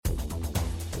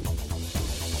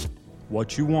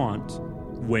what you want,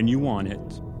 when you want it,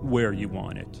 where you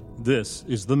want it. This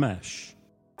is The Mesh.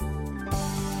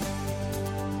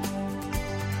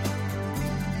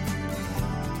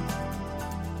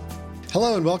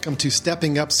 Hello and welcome to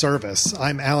Stepping Up Service.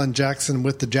 I'm Alan Jackson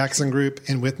with the Jackson Group,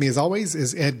 and with me as always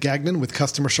is Ed Gagnon with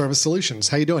Customer Service Solutions.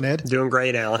 How you doing, Ed? Doing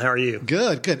great, Alan. How are you?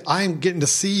 Good. I'm getting to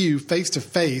see you face to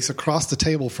face across the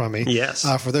table from me. Yes.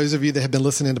 For those of you that have been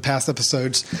listening to past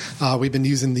episodes, we've been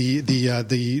using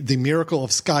the miracle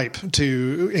of Skype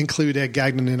to include Ed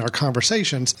Gagnon in our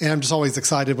conversations, and I'm just always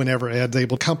excited whenever Ed's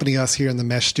able to accompany us here in the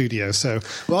Mesh studio. So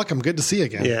welcome. Good to see you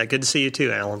again. Yeah, good to see you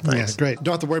too, Alan. Thanks. Yeah, great.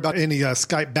 Don't have to worry about any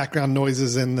Skype background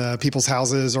noises in people's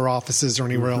houses or offices or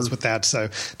anywhere else with that. So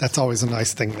that's always a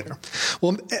nice thing there.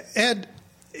 Well, Ed,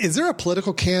 is there a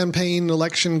political campaign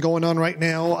election going on right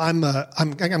now? I'm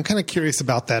kind of curious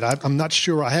about that. I'm not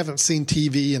sure. I haven't seen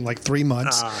TV in like 3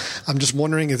 months. I'm just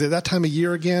wondering, is it that time of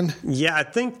year again? Yeah, I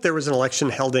think there was an election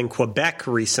held in Quebec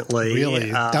recently. Really?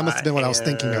 That must have been what I was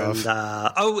thinking of.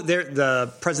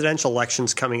 The presidential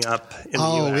election's coming up in the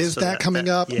U.S. Oh, is that coming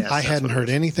up? Yes, I hadn't heard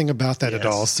anything about that at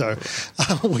all. So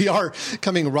we are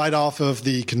coming right off of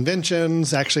the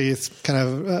conventions. Actually, it's kind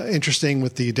of interesting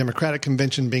with the Democratic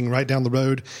convention being right down the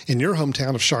road in your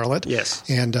hometown of Charlotte. Yes.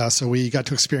 And so we got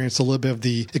to experience a little bit of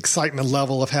the excitement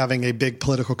level of having a big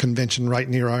political convention right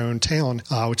near our own town,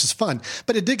 which is fun.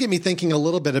 But it did get me thinking a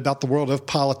little bit about the world of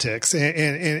politics.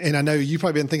 And I know you've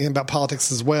probably been thinking about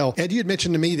politics as well. Ed, you had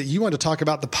mentioned to me that you wanted to talk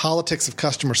about the politics of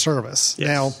customer service. Yes.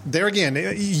 Now, there again,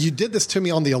 you did this to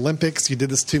me on the Olympics. You did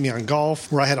this to me on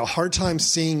golf, where I had a hard time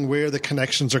seeing where the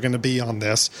connections are going to be on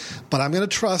this. But I'm going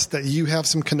to trust that you have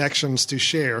some connections to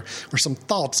share or some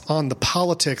thoughts on the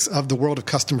politics of the world of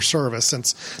customer service,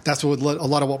 since that's what a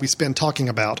lot of what we spend talking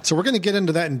about. So we're going to get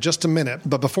into that in just a minute.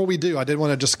 But before we do, I did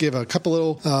want to just give a couple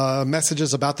little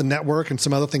messages about the network and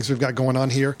some other things we've got going on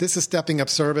here. This is Stepping Up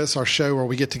Service, our show where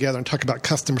we get together and talk about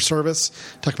customer service,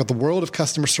 talk about the world of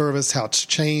customer service, how it's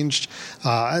changed,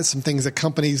 some things that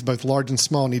companies, both large and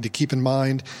small, need to keep in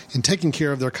mind in taking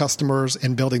care of their customers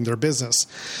and building their business.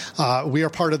 We are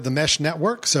part of the Mesh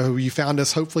Network, so you found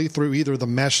us hopefully through either the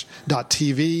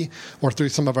mesh.tv or through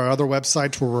some of our other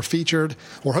websites where we're featured,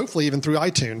 or hopefully even through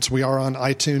iTunes. We are on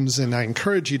iTunes, and I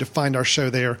encourage you to find our show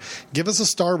there. Give us a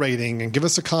star rating and give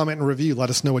us a comment and review. Let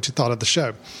us know what you thought of the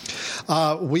show.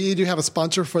 We do have a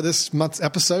sponsor for this month's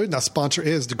episode, and that sponsor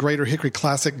is the Greater Hickory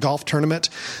Classic Golf Tournament.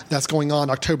 That's going on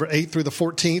October 8th through the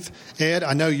 14th. Ed,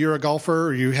 I know you're a golfer,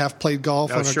 or you have played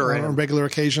golf on a regular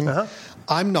occasion.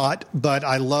 I'm not, but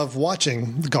I love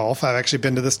watching the golf. I've actually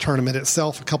been to this tournament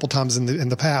itself a couple times in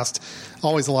the past.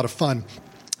 Always a lot of fun.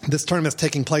 This tournament is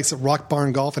taking place at Rock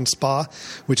Barn Golf and Spa,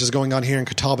 which is going on here in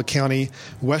Catawba County,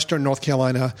 Western North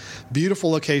Carolina.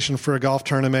 Beautiful location for a golf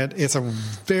tournament. It's a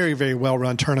very, very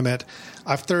well-run tournament.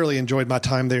 I've thoroughly enjoyed my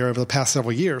time there over the past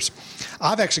several years.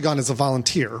 I've actually gone as a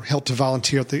volunteer, helped to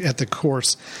volunteer at the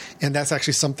course, and that's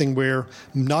actually something where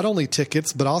not only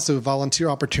tickets, but also volunteer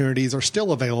opportunities are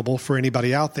still available for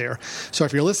anybody out there. So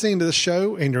if you're listening to this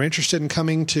show and you're interested in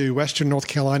coming to Western North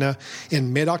Carolina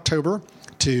in mid-October,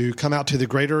 to come out to the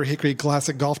Greater Hickory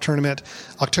Classic Golf Tournament,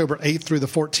 October 8th through the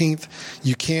 14th.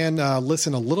 You can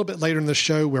listen a little bit later in the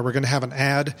show where we're going to have an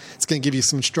ad. It's going to give you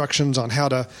some instructions on how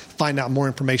to find out more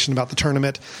information about the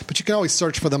tournament. But you can always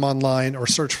search for them online or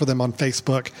search for them on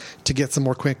Facebook to get some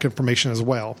more quick information as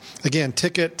well. Again,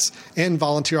 tickets and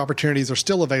volunteer opportunities are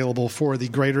still available for the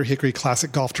Greater Hickory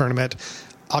Classic Golf Tournament,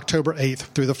 October 8th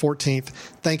through the 14th.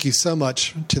 Thank you so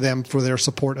much to them for their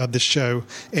support of this show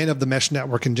and of the Mesh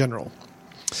Network in general.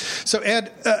 So,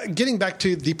 Ed, getting back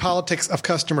to the politics of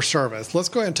customer service, let's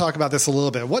go ahead and talk about this a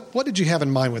little bit. What did you have in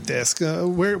mind with this?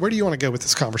 Where do you want to go with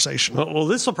this conversation? Well,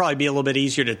 this will probably be a little bit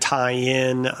easier to tie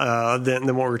in than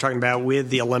what we were talking about with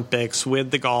the Olympics, with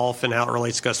the golf, and how it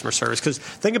relates to customer service. Because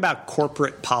think about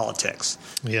corporate politics.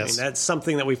 Yes. I mean, that's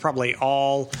something that we've probably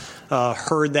all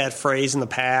heard that phrase in the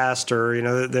past,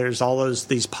 or, there's all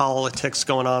these politics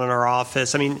going on in our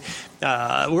office. I mean,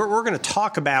 we're going to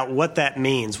talk about what that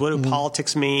means. What do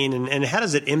politics mean, and how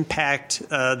does it impact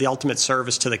the ultimate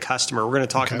service to the customer? We're going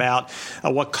to talk about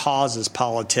what causes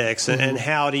politics and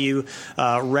how do you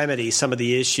remedy some of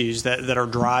the issues that are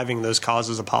driving those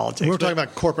causes of politics. We're talking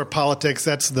about corporate politics.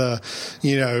 That's the,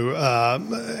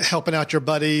 helping out your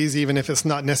buddies, even if it's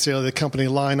not necessarily the company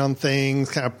line on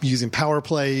things, kind of using power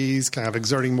plays, kind of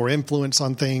exerting more influence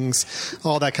on things,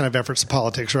 all that kind of efforts of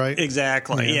politics, right?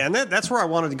 Exactly. Yeah, and that's where I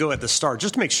wanted to go at the start,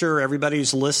 just to make sure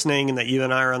everybody's listening and that you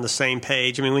and I are on the same page.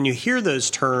 stage, I mean, when you hear those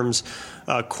terms,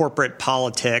 corporate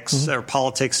politics or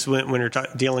politics when you're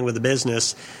dealing with a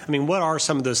business, I mean, what are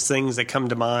some of those things that come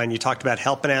to mind? You talked about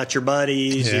helping out your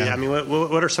buddies. Yeah. I mean,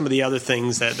 what are some of the other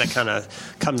things that kind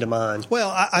of come to mind?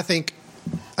 Well, I think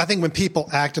when people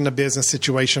act in a business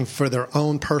situation for their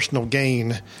own personal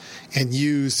gain and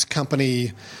use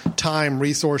company time,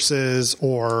 resources,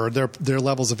 or their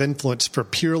levels of influence for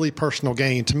purely personal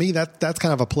gain, to me that's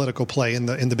kind of a political play in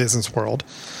the business world.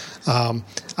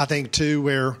 I think too,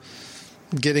 where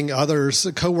getting others,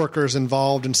 coworkers,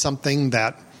 involved in something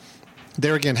that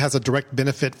there again has a direct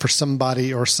benefit for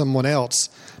somebody or someone else,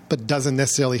 but doesn't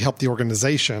necessarily help the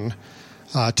organization.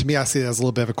 To me, I see it as a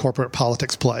little bit of a corporate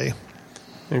politics play.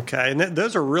 Okay, and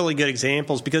those are really good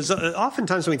examples because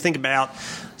oftentimes when we think about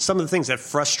some of the things that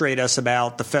frustrate us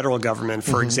about the federal government,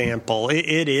 for example,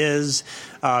 it is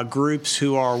groups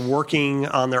who are working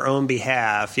on their own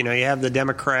behalf. You know, you have the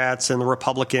Democrats and the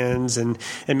Republicans, and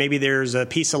maybe there's a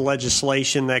piece of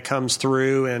legislation that comes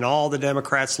through, and all the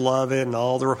Democrats love it, and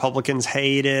all the Republicans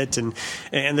hate it, and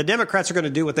the Democrats are going to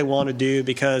do what they want to do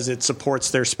because it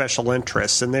supports their special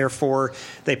interests, and therefore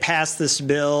they pass this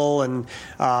bill, and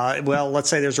well, let's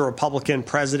say there's a Republican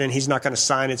president, he's not going to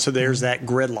sign it, so there's that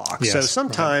gridlock. Yes, so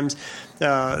sometimes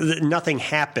nothing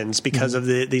happens because of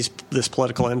this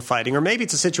political infighting. Or maybe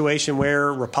it's a situation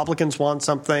where Republicans want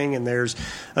something and there's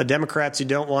Democrats who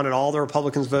don't want it. All the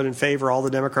Republicans vote in favor, all the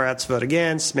Democrats vote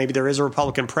against. Maybe there is a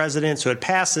Republican president, so it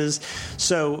passes.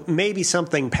 So maybe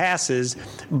something passes,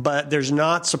 but there's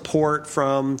not support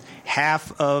from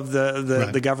half of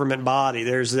the government body.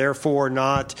 There's therefore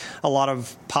not a lot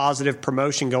of positive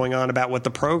promotion going on about what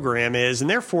the program is. And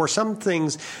therefore, some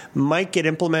things might get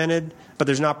implemented, but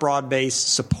there's not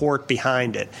broad-based support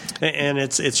behind it. And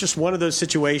it's just one of those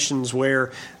situations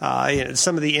where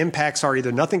some of the impacts are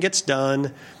either nothing gets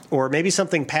done or maybe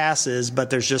something passes, but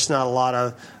there's just not a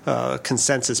lot of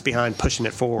consensus behind pushing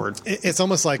it forward. It's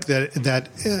almost like that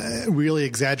really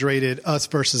exaggerated us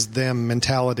versus them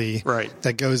mentality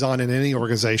that goes on in any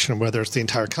organization, whether it's the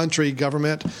entire country,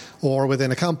 government, or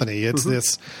within a company. It's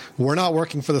this, we're not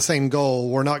working for the same goal,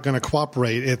 we're not going to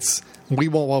cooperate. It's, we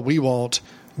want what we want,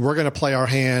 we're going to play our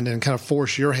hand and kind of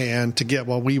force your hand to get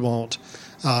what we want.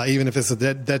 Even if it's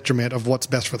a detriment of what's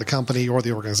best for the company or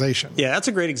the organization. Yeah, that's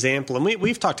a great example. And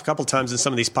we've talked a couple of times in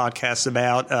some of these podcasts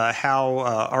about how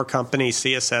our company,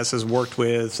 CSS, has worked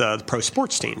with the pro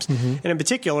sports teams. And in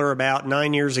particular, about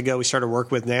 9 years ago, we started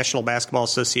work with National Basketball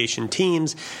Association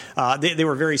teams. They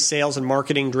were very sales and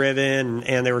marketing driven,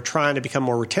 and they were trying to become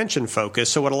more retention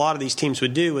focused. So what a lot of these teams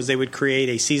would do is they would create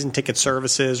a season ticket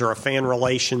services or a fan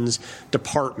relations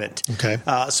department. Okay.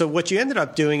 So what you ended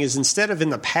up doing is instead of in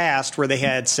the past where they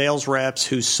had sales reps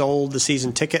who sold the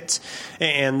season tickets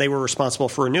and they were responsible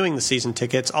for renewing the season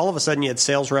tickets, all of a sudden you had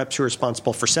sales reps who were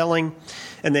responsible for selling,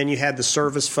 and then you had the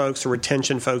service folks or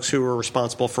retention folks who were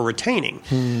responsible for retaining.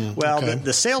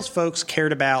 The sales folks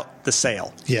cared about the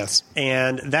sale. Yes.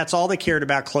 And that's all they cared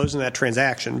about, closing that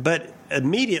transaction. But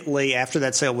immediately after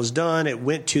that sale was done, it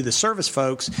went to the service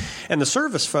folks. And the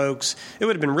service folks, it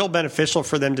would have been real beneficial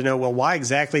for them to know, well, why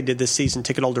exactly did this season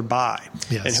ticket holder buy?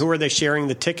 Yes. And who are they sharing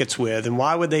the tickets with? And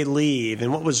why would they leave?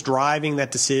 And what was driving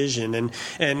that decision?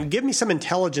 And give me some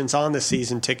intelligence on the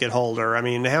season ticket holder. I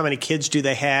mean, how many kids do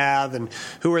they have? And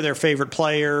who are their favorite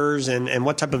players? And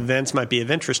what type of events might be of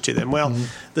interest to them? Well,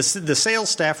 the sales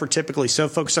staff were typically so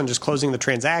focused on just closing the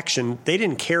transaction, they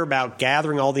didn't care about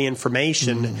gathering all the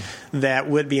information that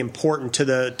would be important to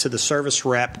the service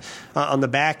rep on the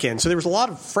back end. So there was a lot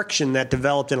of friction that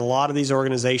developed in a lot of these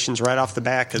organizations right off the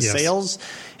bat because sales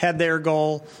had their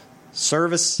goal,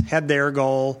 service had their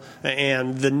goal,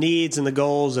 and the needs and the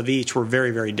goals of each were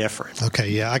very, very different. Okay,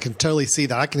 yeah, I can totally see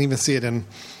that. I can even see it in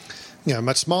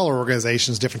much smaller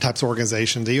organizations, different types of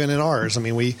organizations, even in ours. I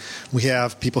mean, we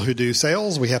have people who do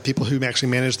sales, we have people who actually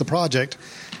manage the project,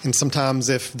 and sometimes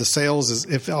if the sales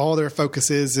if all their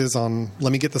focus is on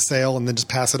let me get the sale and then just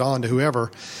pass it on to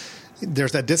whoever,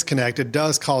 there's that disconnect. It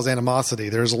does cause animosity.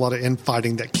 There's a lot of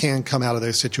infighting that can come out of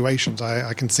those situations.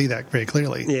 I can see that very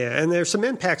clearly. Yeah, and there's some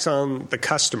impacts on the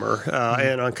customer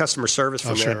and on customer service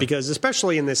from that because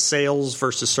especially in this sales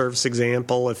versus service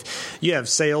example, if you have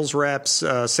sales reps,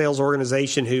 sales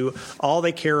organization who all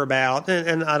they care about,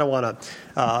 and I don't want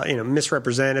to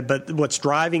misrepresent it, but what's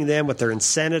driving them, what they're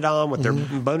incented on, what their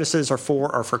bonuses are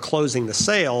for closing the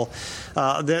sale,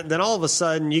 then all of a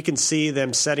sudden you can see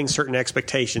them setting certain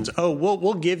expectations. Oh,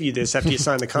 we'll give you this after you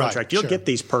sign the contract. Right, You'll sure. get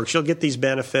these perks. You'll get these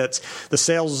benefits. The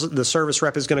service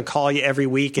rep is going to call you every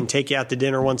week and take you out to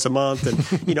dinner once a month.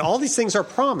 And, all these things are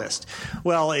promised.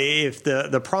 Well, if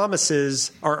the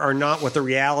promises are not what the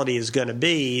reality is going to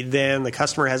be, then the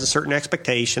customer has a certain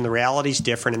expectation. The reality is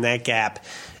different, and that gap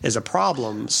is a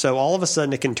problem. So all of a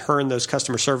sudden, it can turn those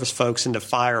customer service folks into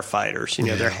firefighters.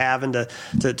 They're having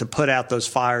to put out those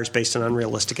fires based on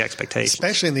unrealistic expectations.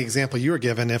 Especially in the example you were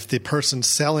given, if the person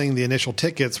selling the initial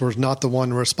tickets was not the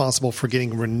one responsible for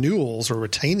getting renewals or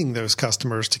retaining those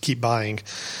customers to keep buying,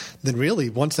 then really,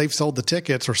 once they've sold the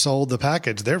tickets or sold the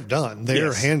package, they're done.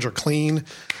 Their hands are clean.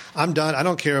 I'm done. I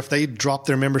don't care if they drop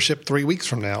their membership 3 weeks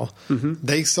from now. Mm-hmm.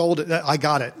 They sold it. I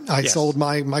got it. I sold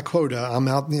my quota. I'm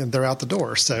out. They're out the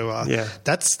door. So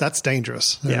that's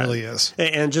dangerous. It really is.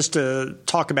 And just to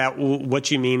talk about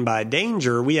what you mean by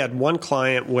danger, we had one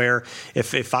client where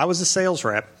if I was a sales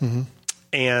rep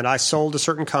and I sold a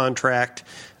certain contract,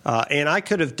 and I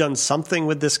could have done something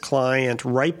with this client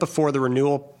right before the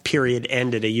renewal period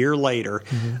ended a year later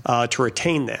to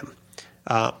retain them,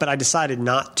 but I decided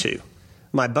not to.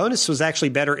 My bonus was actually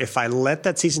better if I let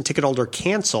that season ticket holder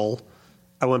cancel.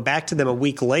 I went back to them a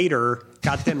week later,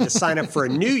 got them to sign up for a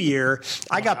new year.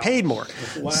 I got paid more.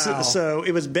 Wow. So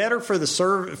it was better for the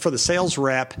sales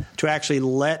rep to actually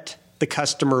let the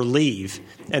customer leave.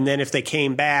 And then if they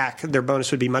came back, their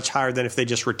bonus would be much higher than if they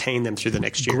just retained them through the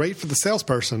next year. Great for the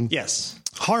salesperson. Yes.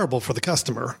 Horrible for the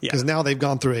customer because now they've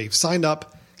gone through a signed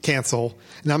up, cancel,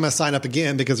 and I'm going to sign up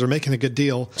again because they're making a good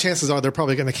deal. Chances are they're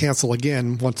probably going to cancel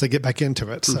again once they get back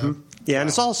into it. So, and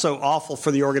it's also awful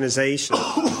for the organization.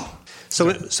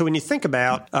 So when you think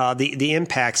about the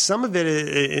impact, some of it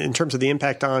in terms of the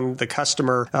impact on the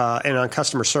customer and on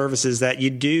customer service is that you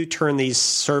do turn these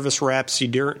service reps, you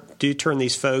do turn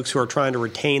these folks who are trying to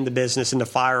retain the business into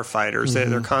firefighters.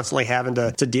 They're constantly having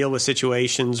to deal with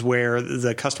situations where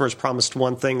the customer's promised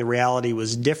one thing, the reality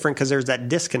was different because there's that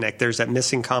disconnect, there's that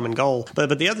missing common goal.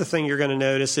 But the other thing you're going to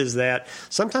notice is that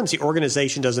sometimes the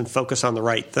organization doesn't focus on the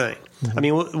right thing. I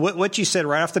mean, what you said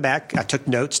right off the bat, I took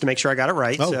notes to make sure I got it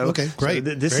right. Oh, okay, great.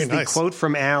 So this Very is nice. The quote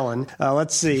from Allen.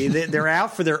 Let's see. They're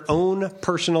out for their own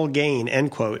personal gain, end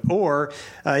quote. Or,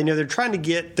 they're trying to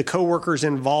get the coworkers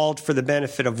involved for the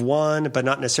benefit of one, but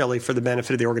not necessarily for the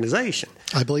benefit of the organization.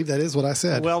 I believe that is what I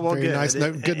said. Well, Very good. Nice,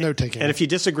 good note taking. And if you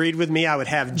disagreed with me, I would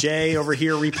have Jay over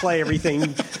here replay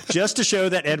everything just to show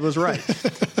that Ed was right.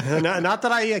 Not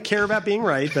that I care about being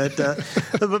right, but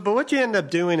what you end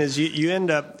up doing is you end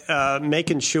up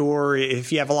making sure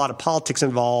if you have a lot of politics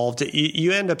involved,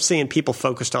 you end up seeing people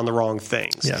focused on the wrong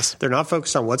things. Yes. They're not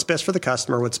focused on what's best for the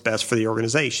customer, what's best for the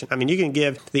organization. I mean, you can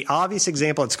give the obvious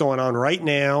example that's going on right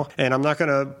now, and I'm not going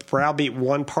to browbeat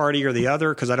one party or the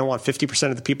other because I don't want 50%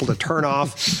 of the people to turn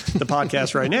off the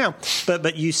podcast right now.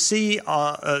 But you see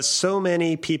so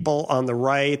many people on the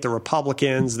right, the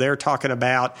Republicans, they're talking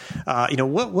about,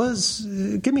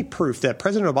 give me proof that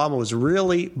President Obama was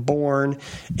really born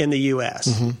in the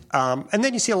U.S. And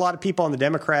then you see a lot of people on the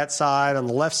Democrat side, on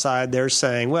the left side, they're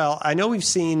saying, well, I know we've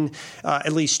seen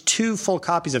at least 2 full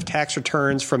copies of tax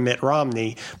returns from Mitt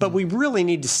Romney, but we really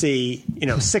need to see,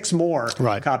 6 more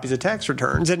copies of tax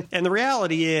returns. And the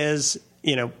reality is,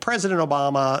 President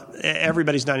Obama,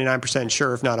 everybody's 99%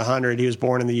 sure, if not 100, he was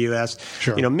born in the U.S.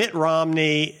 Sure. Mitt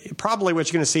Romney, probably what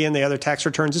you're going to see in the other tax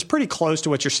returns is pretty close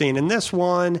to what you're seeing in this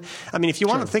one. I mean, if you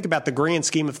want to think about the grand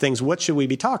scheme of things, what should we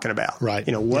be talking about? Right.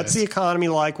 What's the economy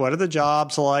like? What are the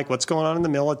jobs like? What's going on in the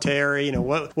military?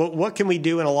 What can we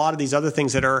do in a lot of these other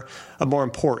things that are more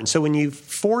important? So when you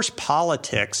force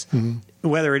politics,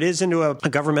 whether it is into a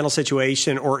governmental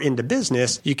situation or into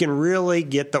business, you can really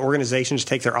get the organization to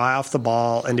take their eye off the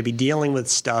ball and to be dealing with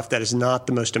stuff that is not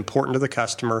the most important to the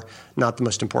customer, not the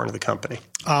most important to the company.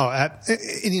 Oh,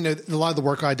 and a lot of the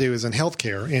work I do is in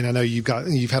healthcare, and I know you've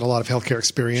had a lot of healthcare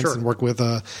experience and work with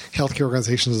healthcare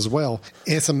organizations as well.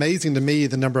 And it's amazing to me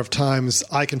the number of times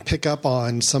I can pick up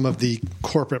on some of the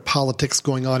corporate politics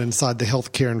going on inside the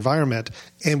healthcare environment,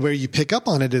 and where you pick up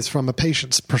on it is from a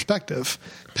patient's perspective.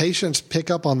 Patients pick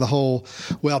up on the whole,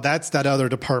 well, that's that other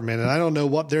department, and I don't know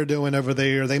what they're doing over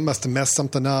there. They must have messed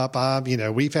something up.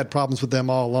 We've had problems with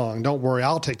them all along. Don't worry,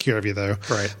 I'll take care of you, though.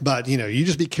 Right. But, you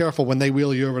just be careful when they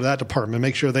wheel you over to that department.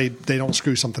 Make sure they don't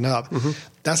screw something up.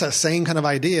 That's that same kind of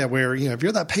idea where, if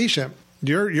you're that patient,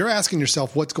 you're asking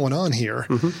yourself what's going on here.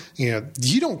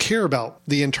 You don't care about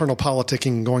the internal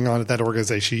politicking going on at that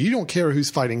organization. You don't care who's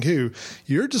fighting who.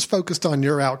 You're just focused on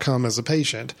your outcome as a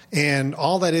patient. And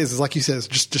all that is like you said, is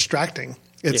just distracting.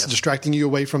 It's distracting you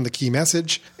away from the key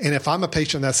message. And if I'm a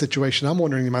patient in that situation, I'm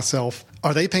wondering to myself,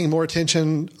 are they paying more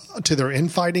attention to their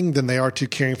infighting than they are to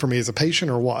caring for me as a patient,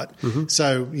 or what?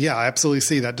 So, yeah, I absolutely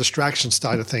see that distraction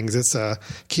side of things. It's a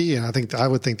key, and I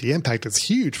would think the impact is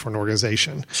huge for an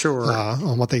organization. Sure.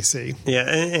 On what they see. Yeah,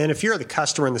 and if you're the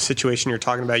customer in the situation you're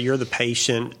talking about, you're the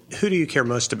patient, who do you care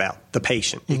most about? The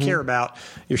patient. You care about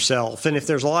yourself. And if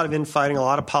there's a lot of infighting, a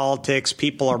lot of politics,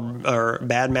 people are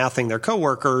bad-mouthing their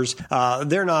coworkers,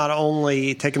 they're not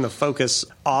only taking the focus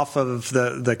off of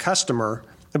the customer,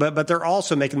 but they're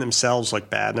also making themselves look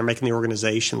bad, and they're making the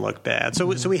organization look bad. So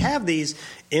we have these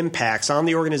impacts on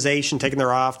the organization, taking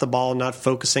their eye off the ball, not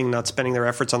focusing, not spending their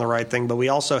efforts on the right thing. But we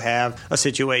also have a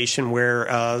situation where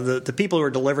the people who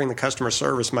are delivering the customer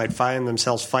service might find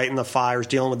themselves fighting the fires,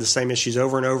 dealing with the same issues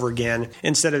over and over again,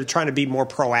 instead of trying to be more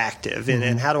proactive.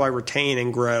 And how do I retain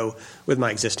and grow with my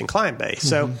existing client base?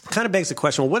 So it kind of begs the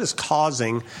question, well, what is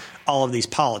causing all of these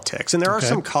politics? And there are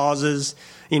some causes.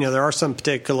 There are some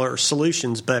particular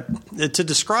solutions, but to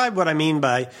describe what I mean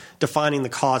by defining the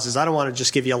causes, I don't want to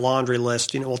just give you a laundry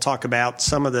list. We'll talk about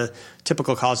some of the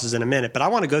typical causes in a minute, but I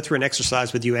want to go through an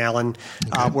exercise with you, Alan,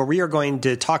 where we are going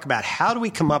to talk about how do we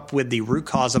come up with the root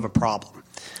cause of a problem.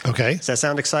 Okay. Does that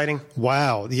sound exciting?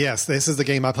 Wow. Yes. This is the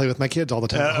game I play with my kids all the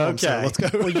time at home. Okay. So let's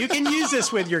go. Well, you can use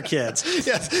this with your kids.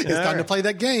 Yes. It's time to play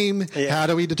that game. Yeah. How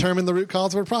do we determine the root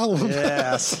cause of a problem?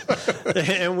 Yes.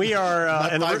 And we are...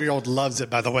 my 5-year-old loves it,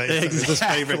 by the way. Exactly. It's his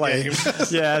favorite game.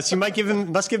 Yes. You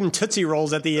must give him Tootsie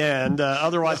Rolls at the end.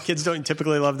 Otherwise, kids don't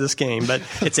typically love this game. But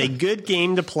it's a good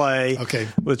game to play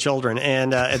with children.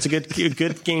 And it's a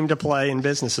good game to play in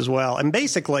business as well. And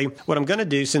basically, what I'm going to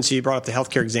do, since you brought up the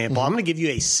healthcare example, I'm going to give you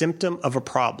a symptom of a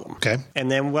problem. Okay. And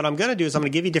then what I'm going to do is I'm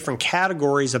going to give you different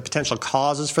categories of potential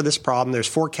causes for this problem. There's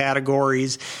 4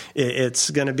 categories. It's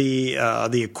going to be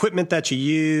the equipment that you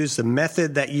use, the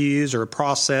method that you use or a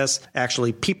process,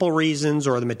 actually people reasons,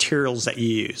 or the materials that you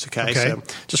use. Okay. So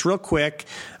just real quick,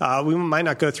 we might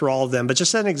not go through all of them, but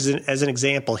just as an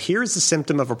example, here's the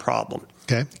symptom of a problem.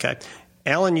 Okay.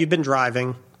 Alan, you've been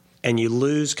driving and you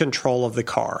lose control of the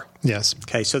car. Yes.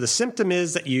 Okay, so the symptom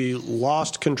is that you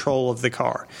lost control of the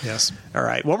car. Yes. All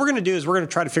right. What we're going to do is we're going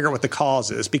to try to figure out what the cause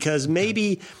is, because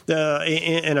maybe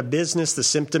in a business the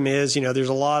symptom is, there's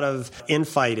a lot of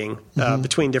infighting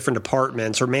between different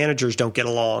departments, or managers don't get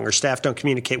along, or staff don't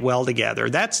communicate well together.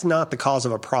 That's not the cause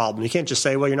of a problem. You can't just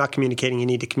say, well, you're not communicating, you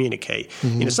need to communicate.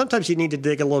 Sometimes you need to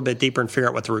dig a little bit deeper and figure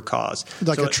out what the root cause.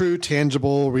 Like a true,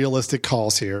 tangible, realistic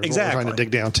cause here. Exactly. What we're trying to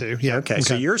dig down to. Yeah. Okay.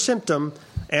 So your symptom,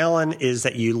 Alan, is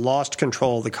that you lost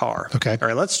control of the car. Okay. All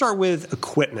right, let's start with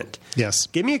equipment. Yes.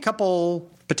 Give me a couple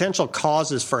potential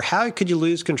causes for how could you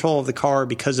lose control of the car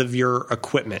because of your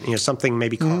equipment, something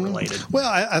maybe car related. Well,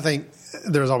 I think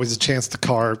there's always a chance the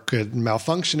car could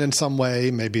malfunction in some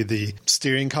way. Maybe the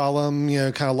steering column,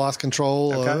 kind of lost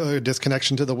control,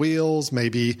 disconnection to the wheels,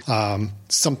 maybe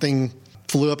something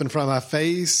flew up in front of my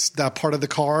face, that part of the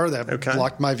car that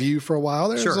blocked my view for a while.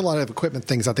 There's a lot of equipment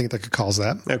things I think that could cause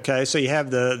that. Okay, so you have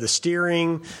the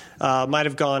steering might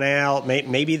have gone out.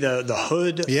 Maybe the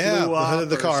hood flew up, the hood of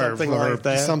the car, something like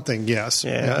that. Something, yes.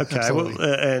 Yeah, okay. Well,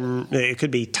 and it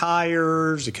could be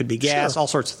tires, it could be gas, all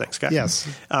sorts of things. Okay? Yes.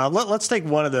 Let's take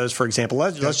one of those, for example.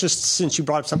 Let's just, since you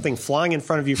brought up something flying in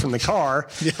front of you from the car,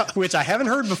 which I haven't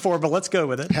heard before, but let's go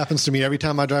with it. Happens to me every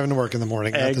time I drive into work in the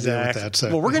morning. I have to deal with that. So.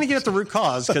 Well, we're going to get at the root cause,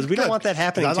 because we don't want that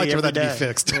happening I'd like to you for that every to be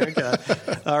fixed.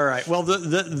 Okay. All right. Well,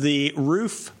 the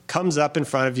roof comes up in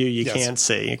front of you. You can't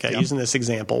see. Okay. Using this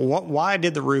example, why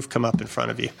did the roof come up in front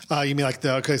of you? You mean like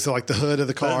the hood of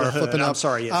the car the hood. flipping up? I'm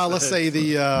sorry. Yes,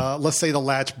 let's say the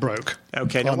latch broke.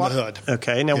 Okay. On the hood.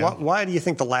 Okay. Now, why do you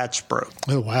think the latch broke?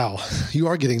 Oh wow, you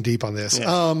are getting deep on this.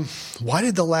 Yeah. Why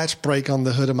did the latch break on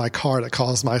the hood of my car that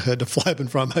caused my hood to flap in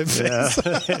front of my face?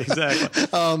 Yeah, exactly.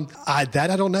 I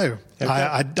don't know. Okay.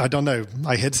 I don't know.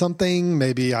 I hit something.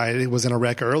 Maybe I was in a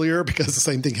wreck earlier because the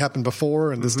same thing happened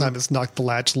before, and this time it's knocked the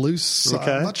latch loose.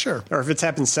 Okay. I'm not sure. Or if it's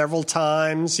happened several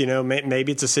times,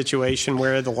 maybe it's a situation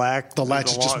where the latch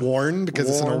is just worn because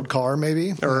it's an old car,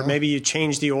 maybe. Or maybe you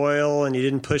changed the oil and you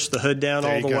didn't push the hood down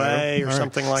all the way, or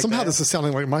something like that. Somehow this is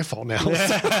sounding like my fault now.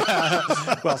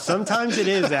 Well, sometimes it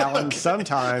is, Alan.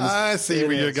 Sometimes. I see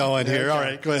where you're going here. Okay. All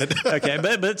right, go ahead. Okay,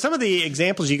 but some of the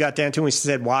examples you got down to when we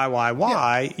said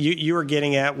why, you were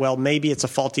getting at, well, maybe it's a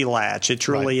faulty latch. It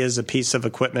truly is a piece of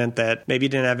equipment that maybe you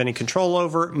didn't have any control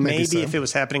over. Maybe if it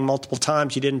was happening multiple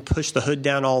times, you didn't push the hood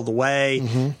down all the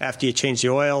way after you changed the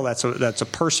oil. That's a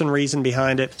person reason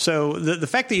behind it. So the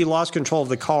fact that you lost control of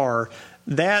the car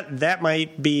that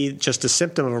might be just a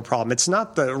symptom of a problem. It's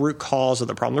not the root cause of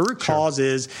the problem. The root cause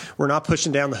is we're not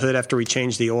pushing down the hood after we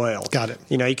change the oil. Got it.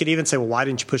 You could even say, well, why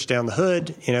didn't you push down the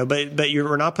hood? But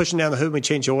we're not pushing down the hood when we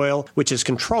change the oil, which is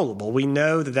controllable. We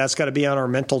know that that's got to be on our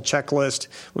mental checklist.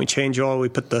 When we change oil, we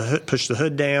push the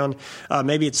hood down.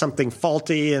 Maybe it's something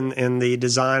faulty in the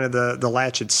design of the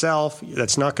latch itself.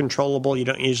 That's not controllable. You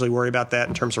don't usually worry about that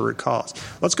in terms of root cause.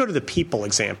 Let's go to the people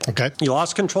example. Okay. You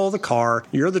lost control of the car.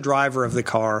 You're the driver of the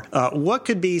car. What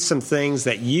could be some things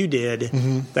that you did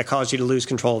that caused you to lose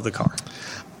control of the car?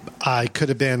 I could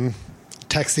have been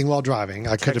texting while driving.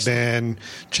 I could have been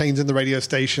changing the radio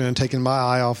station and taking my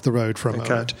eye off the road for a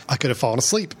moment. I could have fallen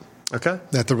asleep. Okay.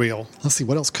 At the wheel. Let's see,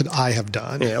 what else could I have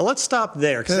done? Yeah, let's stop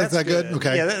there. Is that good?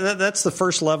 Okay. Yeah, that's the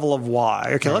first level of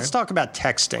why. Okay, let's talk about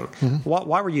texting.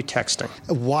 Why were you texting?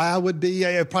 Why I would be?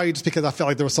 Probably just because I felt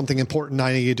like there was something important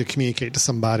I needed to communicate to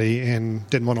somebody and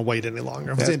didn't want to wait any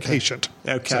longer. I was impatient.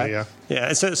 Okay.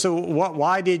 So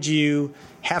why did you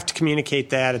have to communicate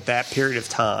that at that period of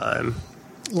time?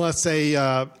 Let's say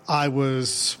I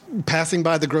was passing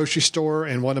by the grocery store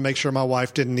and wanted to make sure my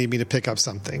wife didn't need me to pick up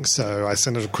something. So I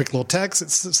sent her a quick little text. It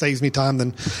saves me time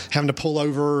than having to pull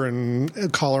over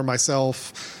and call her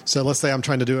myself. So let's say I'm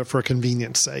trying to do it for a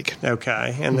convenience sake.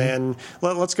 Okay. And then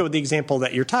let's go with the example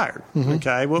that you're tired.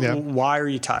 Okay. Why are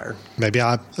you tired? Maybe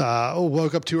I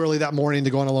woke up too early that morning to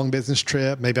go on a long business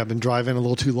trip. Maybe I've been driving a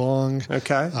little too long.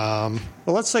 Okay.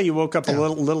 Well, let's say you woke up a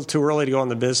little too early to go on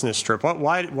the business trip.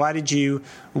 Why did you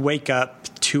wake up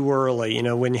too early,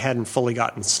 when you hadn't fully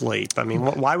gotten sleep? I mean,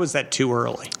 why was that too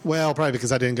early? Well, probably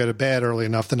because I didn't go to bed early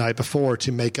enough the night before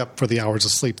to make up for the hours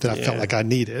of sleep that I felt like I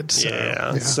needed.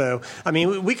 So, So, I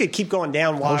mean, we could keep going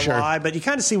down why, but you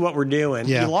kind of see what we're doing.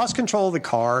 Yeah. You lost control of the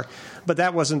car, but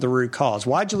that wasn't the root cause.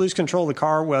 Why'd you lose control of the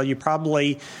car? Well, you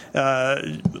probably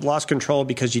lost control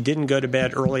because you didn't go to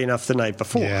bed early enough the night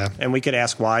before. Yeah. And we could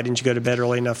ask, why didn't you go to bed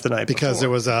early enough the night before? Because there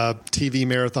was a TV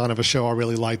marathon of a show I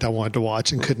really liked I wanted to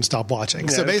watch and couldn't stop watching.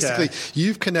 So basically,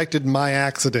 you've connected my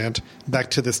accident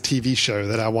back to this TV show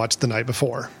that I watched the night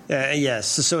before. Yes.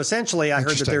 So essentially, I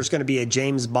heard that there's going to be a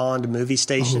James Bond movie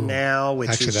station now,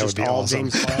 which is just all awesome.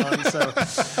 James Bond.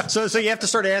 So you have to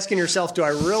start asking yourself, do I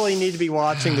really need to be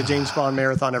watching the James Bond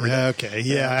marathon every day? Okay.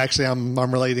 Yeah. Actually,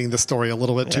 I'm relating the story a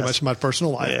little bit too much to my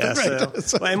personal life. Yeah.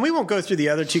 And we won't go through the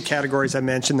other two categories I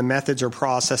mentioned, the methods or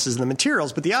processes and the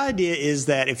materials. But the idea is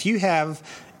that if you have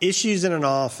issues in an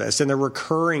office and they're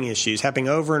recurring issues happening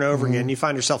over and over again, you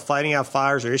find yourself fighting out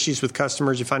fires or issues with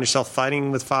customers, you find yourself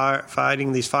fighting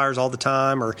these fires all the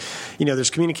time, or there's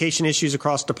communication issues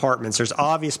across departments, there's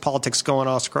obvious politics going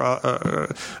on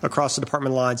across the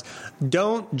department lines.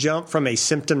 Don't jump from a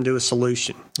symptom to a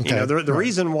solution. Okay. The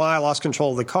reason why I lost control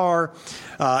of the car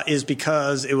is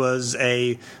because it was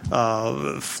a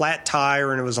flat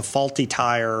tire and it was a faulty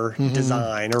tire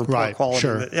design or poor quality.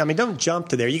 Sure. I mean, don't jump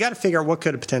to there. You got to figure out what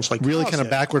could have potentially really caused kind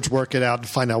of backwards work it out and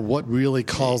find out what really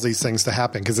caused these things to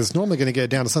happen, because it's normally going to get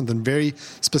down to something very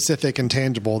specific and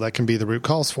tangible that can be the root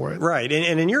cause for it. Right.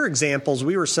 And in your examples,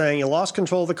 we were saying you lost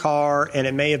control of the car, and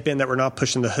it may have been that we're not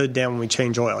pushing the hood down when we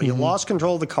change oil. You lost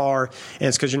control of the car, and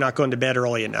it's because you're not going to bed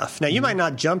early enough. Now, you might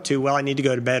not jump to, well, I need to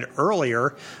go to bed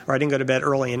earlier, or I didn't go to bed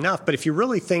early enough. But if you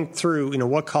really think through,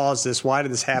 what caused this, why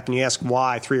did this happen, you ask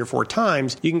why 3 or 4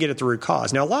 times, you can get at the root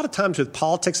cause. Now, a lot of times with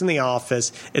politics in the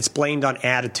office, it's blamed on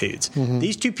attitudes.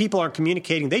 These two people aren't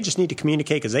communicating. They just need to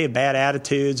communicate because they have bad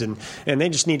attitudes, and they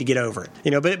just need to get over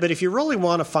it. But if you really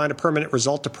want to find a permanent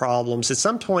result to problems, at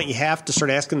some point you have to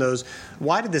start asking those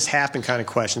why did this happen kind of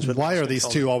questions. Why are these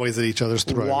two always at each other's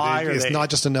throat? It's not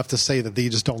just enough to say that they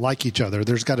just don't like each other.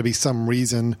 There's got to be some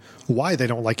reason why they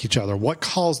don't like each other. What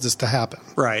caused this to happen?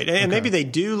 Right. And maybe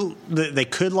they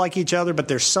could like each other, but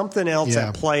there's something else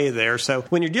at play there. So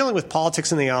when you're dealing with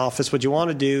politics in the office, what you want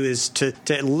to do is to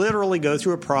literally go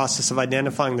through a process of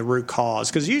identifying the root cause,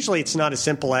 because usually it's not as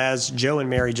simple as Joe and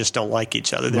Mary just don't like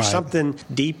each other. There's something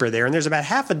deeper there, and there's about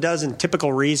half a dozen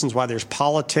typical reasons why there's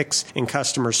politics in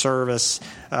customer service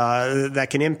that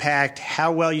can impact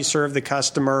how well you serve the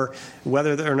customer,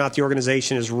 whether or not the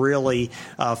organization is really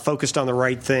focused on the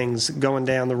right things going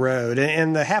down the road.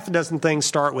 And the half a dozen things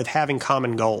start with having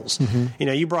common goals.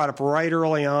 You brought up right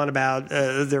early on about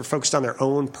they're focused on their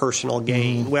own personal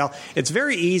gain. Well, it's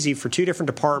very easy for two different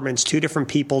departments, two different different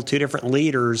people, two different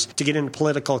leaders to get into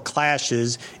political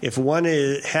clashes. If one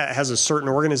has a certain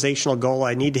organizational goal,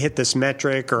 I need to hit this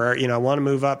metric, or I want to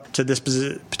move up to this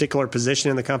particular position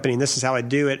in the company, and this is how I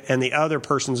do it, and the other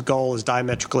person's goal is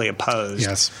diametrically opposed.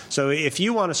 Yes. So if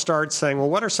you want to start saying, well,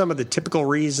 what are some of the typical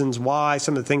reasons why,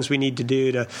 some of the things we need to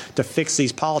do to fix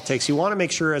these politics, you want to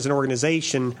make sure as an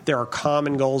organization there are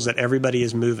common goals that everybody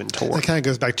is moving toward. That kind of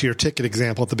goes back to your ticket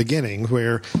example at the beginning,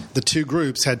 where the two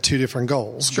groups had two different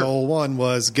goals. Sure. Goal one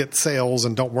was get sales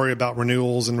and don't worry about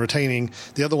renewals and retaining.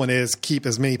 The other one is keep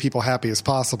as many people happy as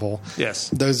possible. Yes.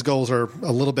 Those goals are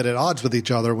a little bit at odds with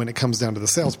each other when it comes down to the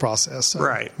sales process. So,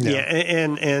 right. Yeah.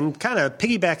 And kind of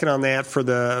piggybacking on that for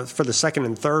the second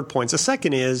and third points. The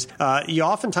second is you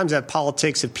oftentimes have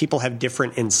politics if people have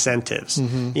different incentives.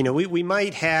 Mm-hmm. We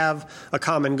might have a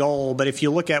common goal, but if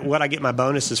you look at what I get my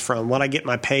bonuses from, what I get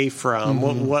my pay from,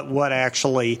 mm-hmm. what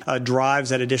actually drives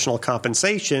that additional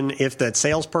compensation, if that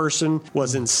salesperson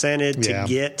was incented to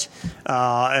get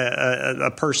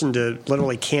a person to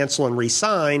literally cancel and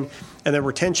resign, and the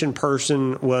retention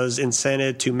person was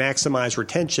incented to maximize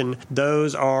retention,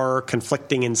 those are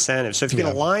conflicting incentives. So if you can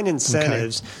align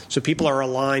incentives so people are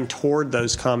aligned toward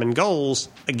those common goals,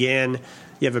 again,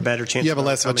 you have a better chance. You have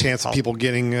less of a chance of people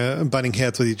getting butting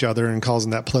heads with each other and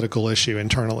causing that political issue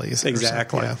internally.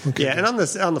 Exactly. And on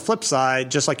the flip side,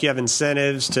 just like you have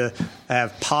incentives to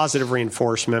have positive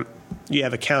reinforcement, you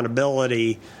have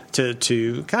accountability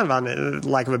to kind of, on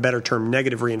lack of a better term,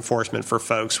 negative reinforcement for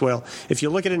folks. Well, if you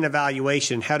look at an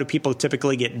evaluation, how do people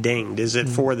typically get dinged? Is it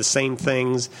for the same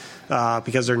things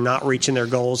because they're not reaching their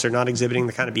goals, they're not exhibiting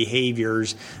the kind of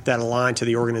behaviors that align to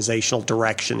the organizational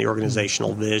direction, the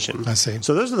organizational vision? I see.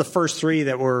 So those are the first three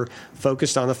that we're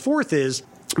focused on. The fourth is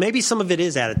maybe some of it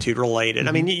is attitude related. Mm-hmm.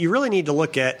 I mean, you really need to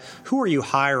look at who are you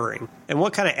hiring and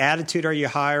what kind of attitude are you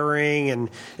hiring and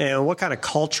what kind of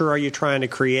culture are you trying to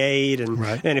create.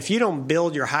 And if you don't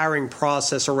build your hiring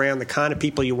process around the kind of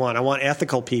people you want, I want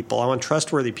ethical people, I want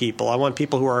trustworthy people, I want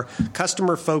people who are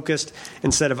customer focused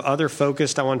instead of other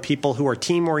focused, I want people who are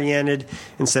team oriented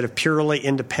instead of purely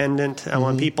independent, I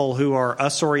want people who are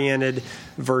us oriented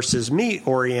versus me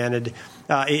oriented.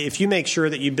 If you make sure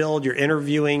that you build your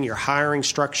interviewing, your hiring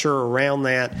structure around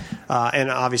that,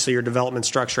 and obviously your development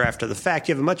structure after the fact,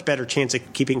 you have a much better chance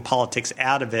of keeping politics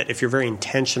out of it if you're very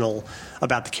intentional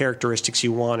about the characteristics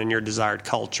you want in your desired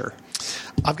culture.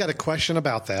 I've got a question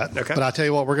about that, okay. But I'll tell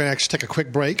you what, we're going to actually take a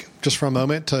quick break just for a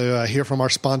moment to hear from our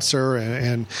sponsor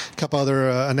and a couple other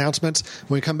announcements.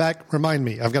 When we come back, remind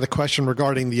me, I've got a question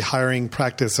regarding the hiring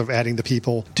practice of adding the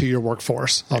people to your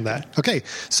workforce on that. Okay,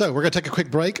 so we're going to take a quick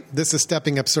break. This is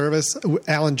Stepping Up Service.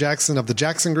 Alan Jackson of the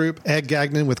Jackson Group, Ed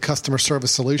Gagnon with Customer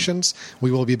Service Solutions. We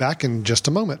will be back in just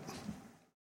a moment.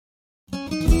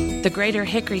 The Greater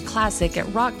Hickory Classic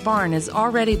at Rock Barn is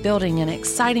already building an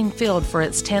exciting field for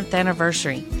its 10th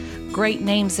anniversary. Great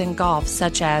names in golf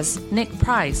such as Nick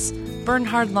Price,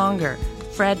 Bernhard Longer,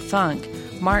 Fred Funk,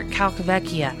 Mark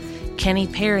Calcavecchia, Kenny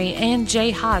Perry, and Jay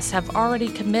Haas have already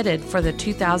committed for the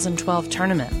 2012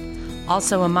 tournament.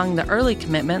 Also among the early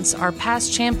commitments are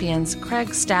past champions Craig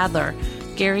Stadler,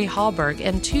 Gary Hallberg,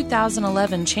 and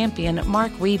 2011 champion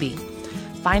Mark Wiebe.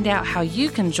 Find out how you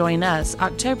can join us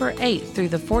October 8th through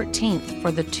the 14th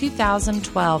for the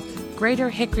 2012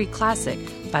 Greater Hickory Classic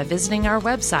by visiting our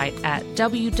website at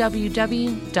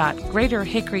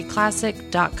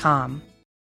www.greaterhickoryclassic.com.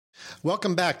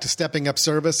 Welcome back to Stepping Up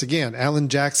Service. Again, Alan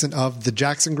Jackson of the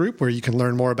Jackson Group, where you can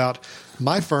learn more about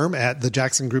my firm at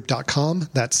thejacksongroup.com.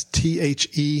 That's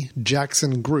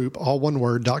Jackson Group, all one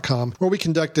word, .com, where we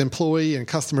conduct employee and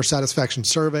customer satisfaction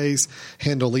surveys,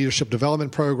 handle leadership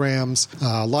development programs,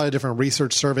 a lot of different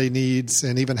research survey needs,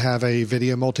 and even have a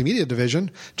video multimedia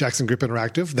division, Jackson Group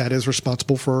Interactive, that is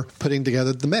responsible for putting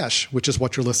together the mesh, which is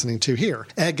what you're listening to here.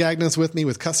 Ed Gagnon is with me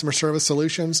with Customer Service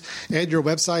Solutions. Ed, your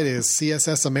website is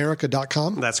cssamerica.com.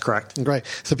 That's correct. Great.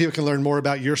 So people can learn more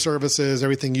about your services,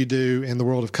 everything you do in the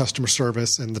world of customer service,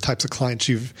 and the types of clients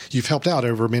you've helped out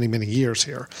over many, many years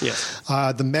here. Yes.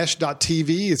 The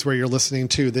Mesh.tv is where you're listening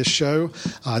to this show.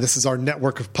 This is our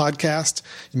network of podcasts.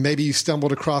 Maybe you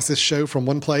stumbled across this show from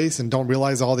one place and don't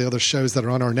realize all the other shows that are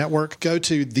on our network. Go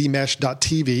to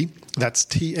themesh.tv. That's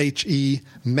THE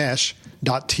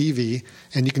Mesh.tv,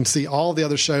 and you can see all the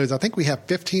other shows. I think we have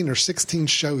 15 or 16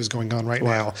 shows going on right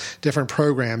now, different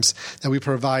programs that we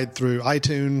provide through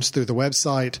iTunes, through the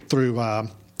website, through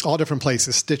all different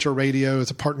places. Stitcher Radio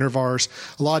is a partner of ours.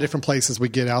 A lot of different places we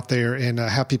get out there and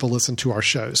have people listen to our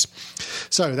shows.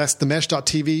 So that's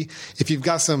themesh.tv. If you've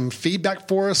got some feedback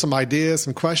for us, some ideas,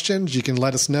 some questions, you can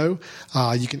let us know.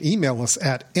 You can email us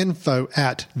at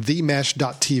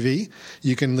info@themesh.tv.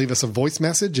 You can leave us a voice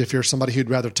message if you're somebody who'd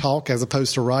rather talk as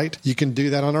opposed to write. You can do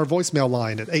that on our voicemail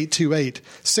line at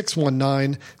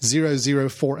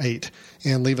 828-619-0048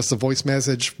 and leave us a voice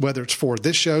message, whether it's for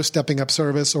this show, Stepping Up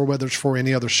Service, or whether it's for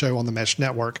any other show on the Mesh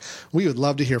Network. We would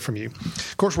love to hear from you.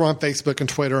 Of course, we're on Facebook and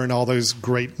Twitter and all those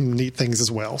great, neat things as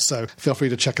well. So feel free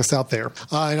to check us out there.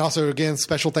 And also, again,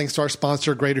 special thanks to our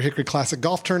sponsor, Greater Hickory Classic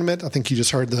Golf Tournament. I think you just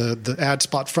heard the ad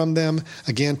spot from them.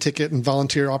 Again, ticket and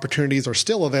volunteer opportunities are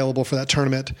still available for that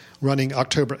tournament running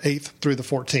October 8th through the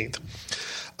 14th.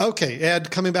 Okay,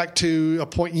 Ed, coming back to a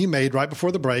point you made right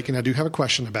before the break, and I do have a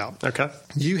question about. Okay.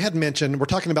 You had mentioned, we're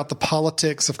talking about the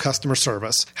politics of customer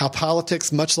service, how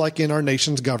politics, much like in our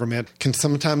nation's government, can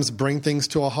sometimes bring things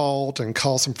to a halt and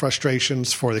cause some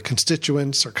frustrations for the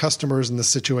constituents or customers in this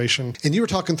situation. And you were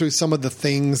talking through some of the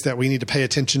things that we need to pay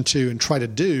attention to and try to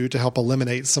do to help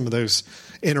eliminate some of those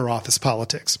inter-office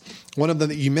politics. One of them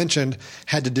that you mentioned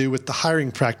had to do with the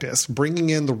hiring practice, bringing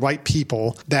in the right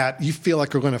people that you feel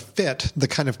like are going to fit the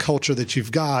kind of culture that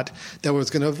you've got that was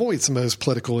going to avoid some of those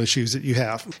political issues that you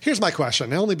have. Here's my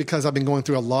question, only because I've been going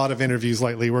through a lot of interviews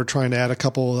lately. We're trying to add a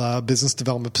couple business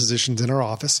development positions in our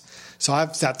office. So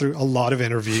I've sat through a lot of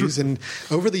interviews, and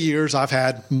over the years, I've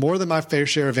had more than my fair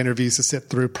share of interviews to sit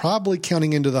through, probably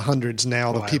counting into the hundreds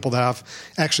now of people that I've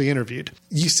actually interviewed.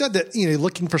 You said that,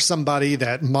 looking for somebody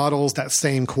that models that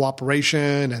same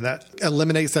cooperation and that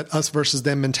eliminates that us versus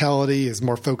them mentality, is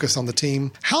more focused on the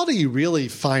team. How do you really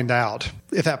find out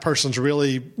if that person's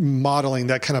really modeling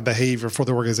that kind of behavior for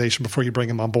the organization before you bring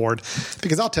them on board?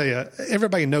 Because I'll tell you,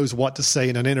 everybody knows what to say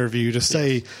in an interview to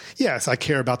say, yes, I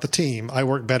care about the team. I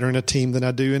work better in a team than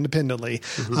I do independently.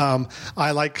 Mm-hmm.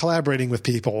 I like collaborating with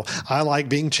people. I like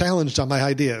being challenged on my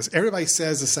ideas. Everybody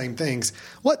says the same things.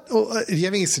 Do you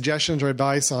have any suggestions or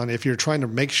advice on if you're trying to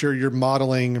make sure you're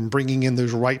modeling and bringing in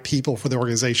those right people for the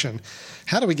organization?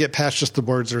 How do we get past just the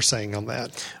words they're saying on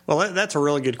that? Well, that's a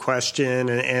really good question,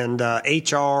 and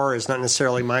HR is not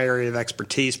necessarily my area of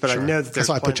expertise, but sure. I know that there's That's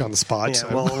why I put you on the spot. Yeah,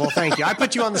 so. well, thank you. I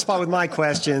put you on the spot with my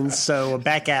questions, so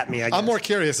back at me, I guess. I'm more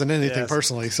curious than anything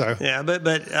personally. So yeah,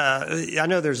 but I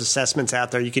know there's assessments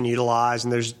out there you can utilize,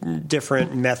 and there's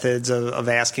different methods of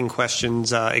asking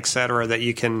questions, et cetera, that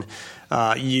you can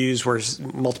use where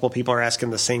multiple people are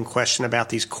asking the same question about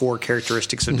these core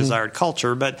characteristics of desired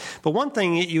culture. But one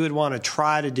thing you would want to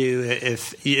try to do,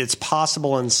 if it's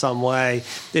possible in some way,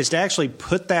 is to actually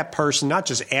put that person, not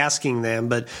just asking them,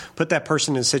 but put that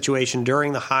person in a situation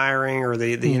during the hiring or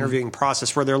the interviewing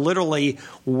process where they're literally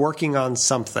working on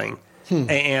something.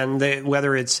 And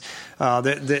whether it's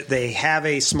they have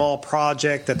a small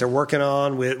project that they're working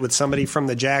on with somebody from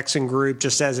the Jackson Group,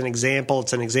 just as an example,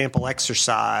 it's an example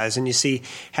exercise, and you see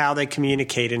how they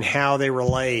communicate and how they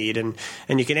relate, and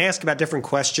you can ask about different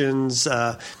questions,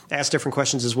 ask different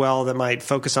questions as well that might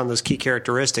focus on those key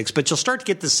characteristics. But you'll start to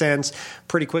get the sense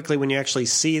pretty quickly when you actually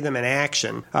see them in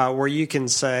action, where you can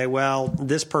say, well,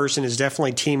 this person is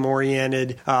definitely team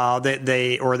oriented.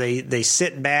 They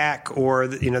sit back, or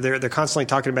they're constantly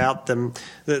talking about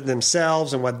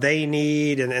themselves and what they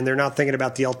need, and they're not thinking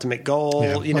about the ultimate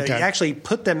goal. Yeah, You actually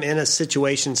put them in a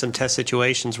situation, some test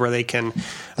situations where they can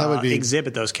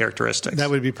exhibit those characteristics. That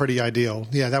would be pretty ideal.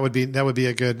 Yeah, that would be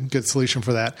a good solution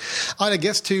for that. And I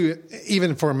guess too,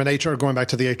 even from an HR, going back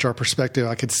to the HR perspective,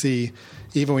 I could see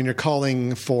even when you're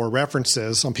calling for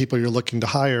references on people you're looking to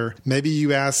hire, maybe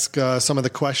you ask some of the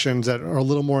questions that are a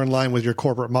little more in line with your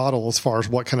corporate model as far as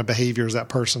what kind of behaviors that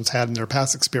person's had in their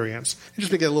past experience. You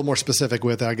just get a little more specific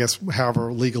with it, I guess,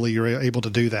 however legally you're able to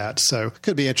do that. So it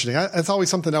could be interesting. It's always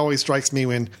something that always strikes me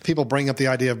when people bring up the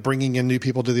idea of bringing in new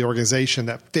people to the organization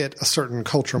that fit a certain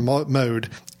culture mode.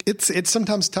 It's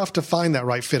sometimes tough to find that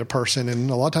right fit of person,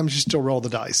 and a lot of times you still roll the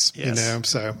dice. Yes.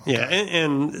 So okay. Yeah,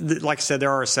 and like I said,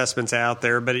 there are assessments out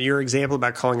there. But your example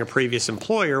about calling a previous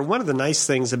employer, one of the nice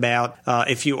things about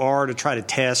if you are to try to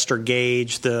test or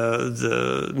gauge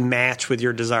the match with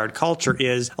your desired culture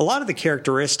is a lot of the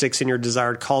characteristics in your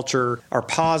desired culture are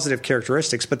positive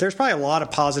characteristics, but there's probably a lot of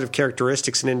positive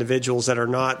characteristics in individuals that are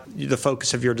not the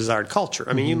focus of your desired culture.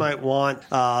 I mean, you might want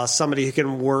somebody who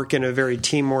can work in a very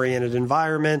team-oriented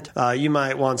environment. department. You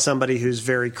might want somebody who's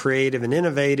very creative and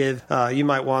innovative. You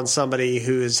might want somebody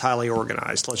who is highly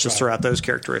organized. Let's just throw out those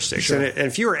characteristics. Sure. And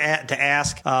if you were to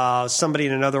ask somebody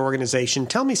in another organization,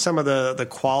 tell me some of the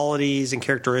qualities and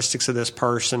characteristics of this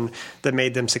person that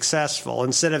made them successful.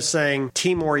 Instead of saying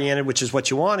team-oriented, which is what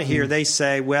you want to hear, they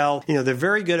say, well, they're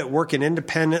very good at working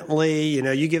independently.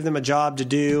 You give them a job to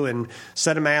do and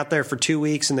set them out there for 2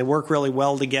 weeks, and they work really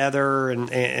well together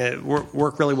and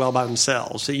work really well by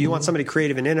themselves. So you want somebody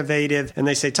creative and innovative, and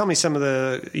they say, tell me some of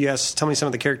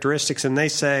the characteristics, and they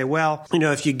say, well,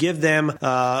 if you give them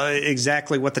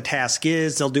exactly what the task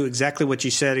is, they'll do exactly what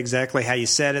you said, exactly how you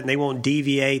said it, and they won't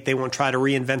deviate. They won't try to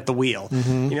reinvent the wheel.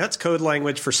 That's code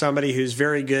language for somebody who's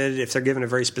very good if they're given a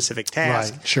very specific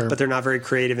task, but they're not very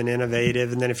creative and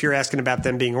innovative. And then if you're asking about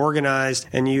them being organized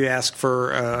and you ask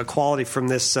for quality from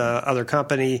this other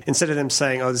company, instead of them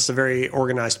saying, oh, this is a very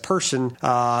organized person,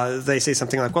 they say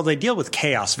something like, well, they deal with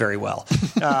chaos very well.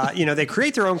 They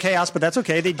create their own chaos, but that's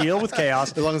okay. They deal with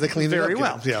chaos as long as they clean very it up.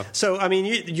 well. Yeah. So,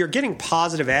 you're getting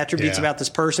positive attributes about this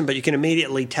person, but you can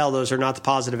immediately tell those are not the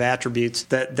positive attributes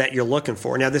that you're looking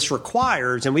for. Now, this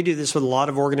requires, and we do this with a lot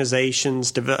of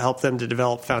organizations to help them to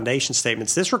develop foundation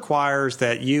statements, this requires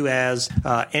that you, as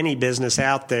any business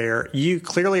out there, you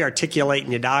clearly articulate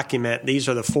and you document these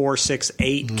are the 4, 6,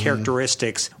 8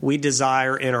 characteristics we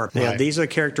desire in our these are the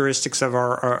characteristics of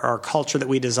our culture that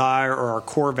we desire, or our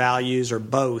core values, or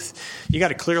both. You got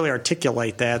to clearly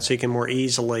articulate that so you can more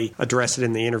easily address it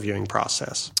in the interviewing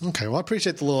process. Okay, well, I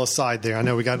appreciate the little aside there. I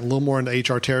know we got a little more into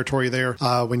HR territory there.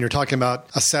 When you're talking about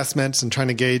assessments and trying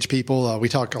to gauge people, we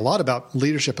talk a lot about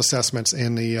leadership assessments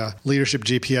in the Leadership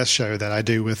GPS show that I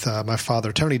do with my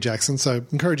father, Tony Jackson. So I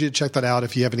encourage you to check that out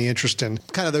if you have any interest in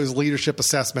kind of those leadership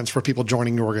assessments for people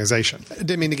joining your organization. I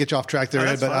didn't mean to get you off track there,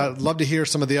 Ed, but I'd love to hear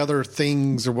some of the other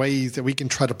things or ways that we can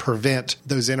try to prevent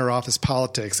those inter-office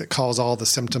politics that cause all the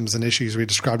symptoms and issues we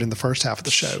described in the first half of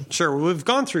the show. Sure. Well, we've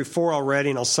gone through 4 already,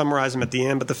 and I'll summarize them at the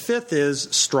end. But the 5th is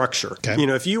structure. Okay.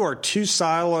 If you are too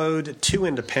siloed, too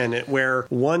independent, where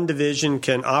one division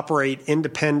can operate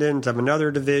independent of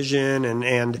another division,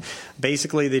 and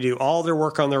basically they do all their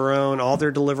work on their own, all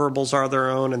their deliverables are their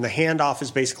own, and the handoff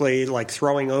is basically like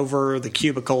throwing over the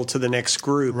cubicle to the next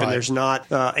group, and there's not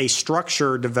a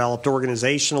structure developed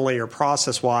organizationally or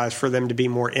process-wise for them to be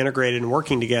more integrated and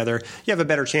working together, you have a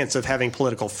better chance of having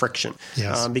political friction.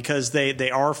 Yes. Because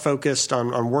they are focused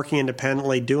on working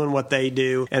independently, doing what they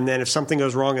do, and then if something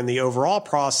goes wrong in the overall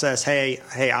process, hey,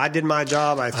 I did my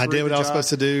job. I did what I was supposed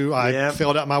to do. I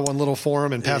filled out my one little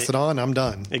form and passed it on. I'm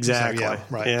done. Exactly. So,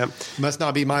 right. Yeah. It must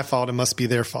not be my fault. It must be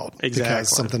their fault. Exactly.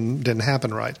 Because something didn't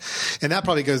happen right. And that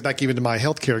probably goes back even to my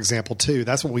healthcare example, too.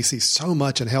 That's what we see so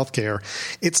much in healthcare.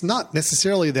 It's not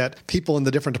necessarily that people in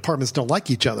the different departments don't like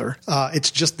each other.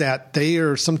 It's just that they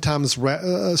are sometimes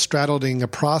straddling a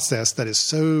process that is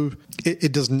so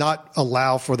it does not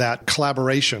allow for that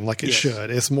collaboration like it should.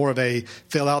 It's more of a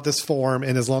fill out this form,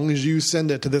 and as long as you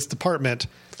send it to this department,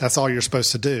 that's all you're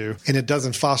supposed to do. And it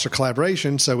doesn't foster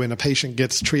collaboration. So when a patient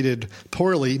gets treated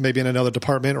poorly, maybe in another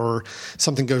department, or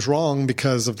something goes wrong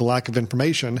because of the lack of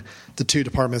information, the two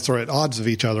departments are at odds of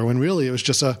each other. When really it was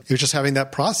just having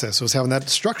that process. It was having that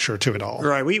structure to it all.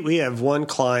 Right. We have one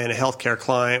client, a healthcare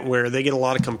client, where they get a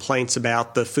lot of complaints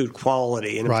about the food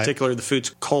quality, and in particular, the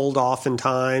food's cold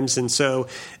oftentimes. And so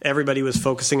everybody was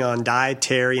focusing on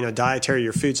dietary.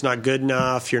 Your food's not good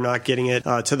enough. You're not getting it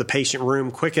to the patient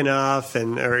room quick enough,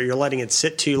 or you're letting it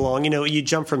sit too long. You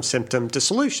jump from symptom to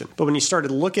solution. But when you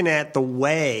started looking at the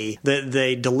way that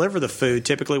they deliver the food,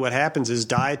 typically what happens is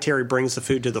dietary brings the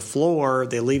food to the floor.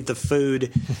 They leave the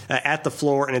food at the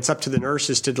floor, and it's up to the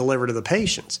nurses to deliver to the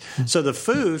patients. So the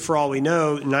food, for all we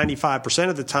know, 95%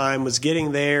 of the time was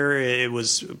getting there. It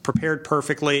was prepared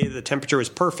perfectly. The temperature was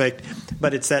perfect.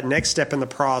 But it's that next step in the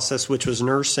process, which was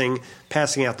nursing,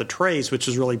 passing out the trays, which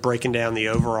was really breaking down the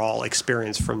overall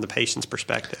experience from the patient's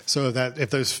perspective. So that if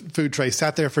those food trays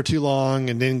sat there for too long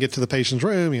and didn't get to the patient's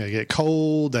room, get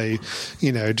cold, they,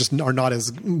 just are not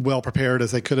as well prepared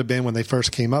as they could have been when they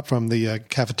first came up from the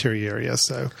cafeteria area.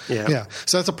 So,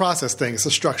 So that's a process thing. It's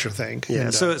a structure thing.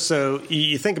 Yeah. And, so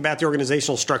you think about the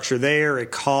organizational structure there.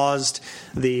 It caused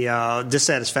the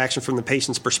dissatisfaction from the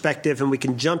patient's perspective, and we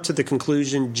can jump to the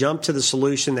conclusion, jump to the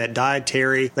solution that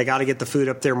dietary, they got to get the food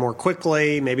up there more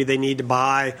quickly. Maybe they need to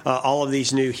buy all of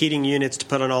these new heating units to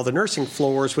put on all the nursing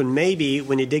floors, when maybe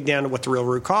when you dig down to what the real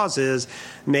root cause is,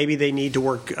 maybe they need to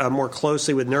work more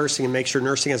closely with nursing and make sure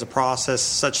nursing has a process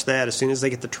such that as soon as they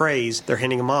get the trays, they're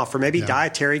handing them off. Or maybe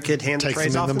dietary could hand the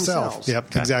trays off themselves. Yep,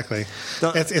 okay. Exactly.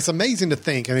 It's amazing to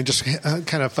think. I mean, just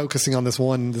kind of focusing on this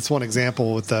one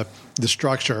example with the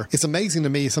structure. It's amazing to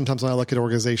me sometimes when I look at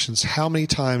organizations how many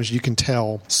times you can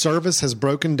tell service has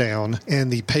broken down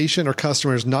and the patient or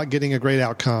customer is not getting a great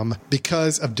outcome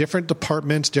because of different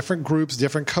departments, different groups,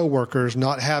 different coworkers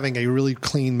not having a really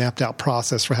clean, mapped out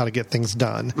process for how to get things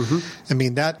done. I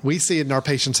mean, that we see it in our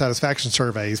patient satisfaction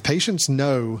surveys. Patients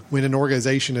know when an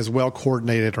organization is well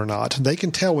coordinated or not. They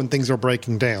can tell when things are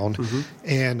breaking down,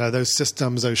 and those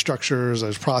systems, those structures,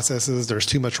 those processes, there's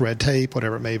too much red tape,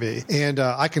 whatever it may be. And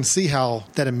I can see how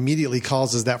that immediately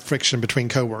causes that friction between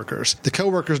coworkers. The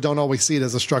coworkers don't always see it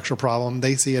as a structural problem.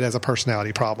 They see it as a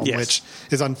personality problem, which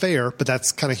is unfair, but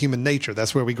that's kind of human nature.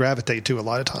 That's where we gravitate to a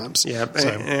lot of times. Yeah, so.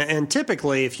 And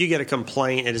typically, if you get a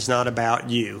complaint, it is not about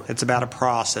you. It's about a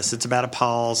process. It's about a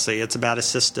policy. It's about a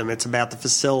system. It's about the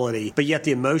facility. But yet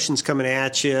the emotion's coming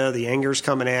at you. The anger's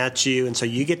coming at you. And so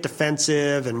you get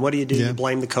defensive. And what do? You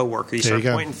blame the coworker. You start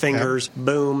pointing fingers.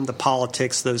 Boom, the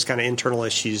politics, those kind of internal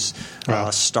issues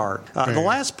start. The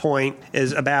last point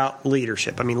is about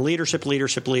leadership. I mean, leadership.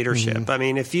 I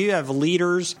mean, if you have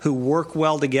leaders who work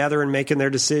well together in making their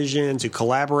decisions, who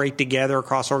collaborate together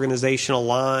across organizational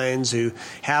lines, who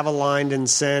have aligned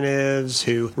incentives,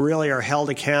 who really are held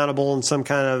accountable in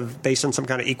based on some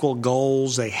kind of equal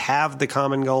goals, they have the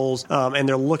common goals, and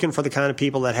they're looking for the kind of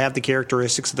people that have the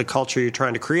characteristics of the culture you're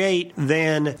trying to create,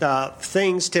 then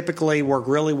things typically work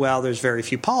really well. There's very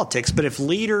few politics. But if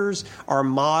leaders are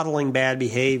modeling bad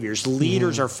behaviors,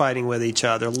 leaders are fighting with each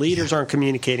other, leaders aren't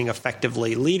communicating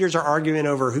effectively, leaders are arguing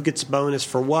over who gets a bonus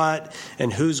for what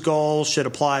and whose goals should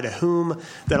apply to whom,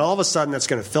 then all of a sudden that's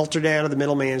going to filter down to the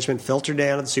middle management, filter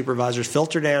down to the supervisors,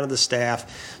 filter down to the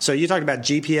staff. So you talked about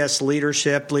GPS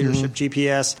leadership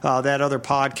GPS, that other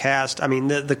podcast. I mean,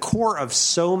 the core of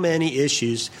so many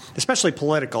issues, especially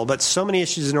political, but so many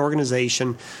issues in an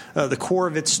organization, the core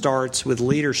of it starts with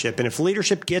leadership. And if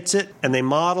leadership gets it and they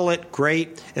model it,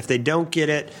 great. If they don't get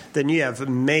it, then you have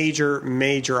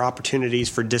major opportunities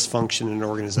for dysfunction in an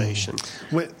organization.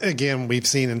 Again, we've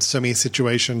seen in so many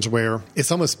situations where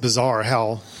it's almost bizarre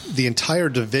how the entire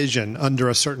division under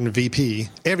a certain VP,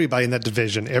 everybody in that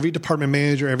division, every department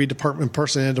manager, every department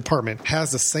person in a department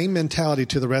has the same mentality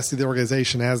to the rest of the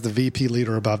organization as the VP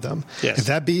leader above them. Yes. If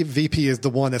that VP is the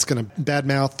one that's going to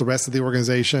badmouth the rest of the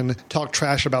organization, talk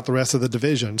trash about the rest of the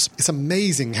divisions, it's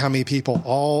amazing how many people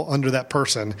all under that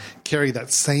person carry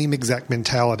that same exact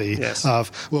mentality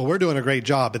of, well, we're doing a great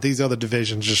job, but these other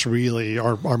divisions just really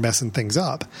are messing things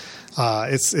up.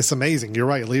 It's amazing. You're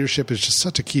right. Leadership is just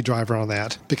such a key driver on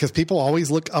that because people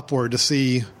always look upward to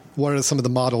see what are some of the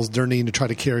models they're needing to try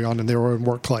to carry on in their own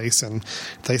workplace. And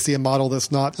if they see a model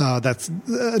that's not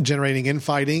generating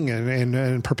infighting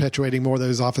and perpetuating more of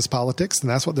those office politics, then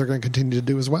that's what they're going to continue to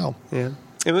do as well. Yeah.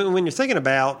 And when you're thinking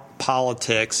about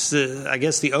politics, I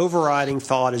guess the overriding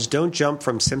thought is don't jump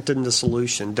from symptom to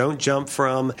solution. Don't jump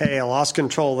from, hey, I lost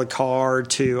control of the car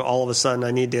to all of a sudden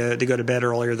I need to go to bed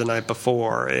earlier the night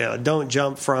before. Don't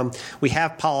jump from we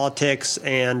have politics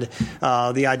and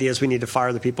the idea is we need to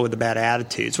fire the people with the bad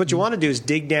attitudes. What you want to do is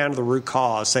dig down to the root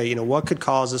cause. Say, what could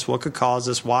cause this? What could cause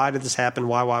this? Why did this happen?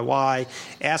 Why?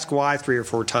 Ask why 3 or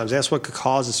 4 times. Ask what could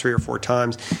cause this 3 or 4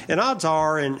 times. And odds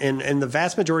are, in the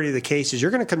vast majority of the cases,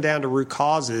 you're going to come down to root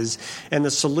causes, and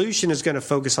the solution is going to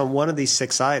focus on one of these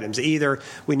 6 items. Either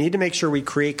we need to make sure we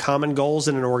create common goals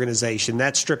in an organization.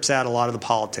 That strips out a lot of the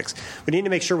politics. We need to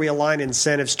make sure we align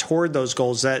incentives toward those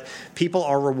goals, that people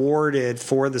are rewarded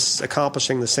for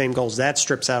accomplishing the same goals. That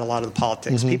strips out a lot of the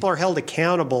politics. People are held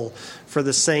accountable for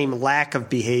the same lack of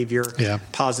behavior,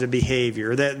 positive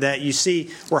behavior. That you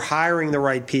see, we're hiring the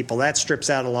right people. That strips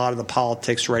out a lot of the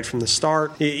politics right from the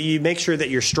start. You make sure that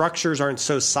your structures aren't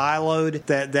so siloed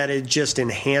that it just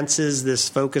enhances this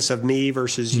focus of me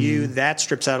versus you. That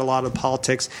strips out a lot of the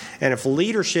politics. And if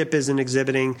leadership isn't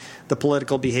exhibiting the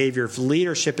political behavior, if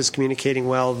leadership is communicating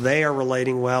well, they are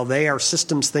relating well, they are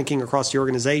systems thinking across the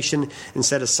organization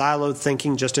instead of siloed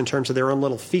thinking just in terms of their own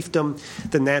little fiefdom,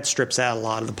 then that strips out a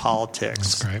lot of the politics.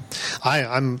 That's great.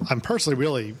 I'm personally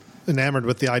really enamored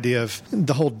with the idea of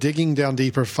the whole digging down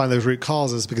deeper to find those root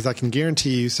causes, because I can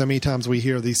guarantee you so many times we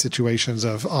hear these situations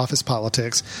of office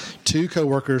politics. 2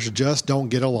 coworkers just don't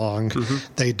get along.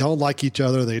 They don't like each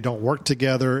other. They don't work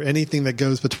together. Anything that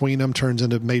goes between them turns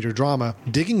into major drama.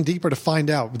 Digging deeper to find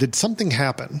out, did something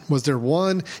happen? Is there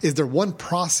one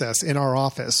process in our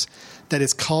office that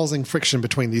is causing friction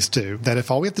between these two. That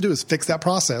if all we have to do is fix that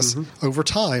process, over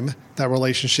time, that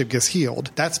relationship gets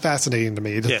healed. That's fascinating to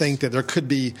me, to think that there could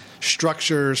be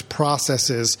structures,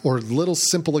 processes, or little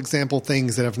simple example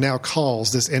things that have now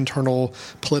caused this internal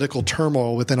political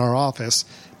turmoil within our office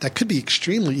that could be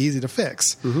extremely easy to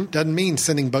fix. Doesn't mean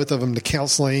sending both of them to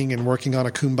counseling and working on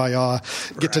a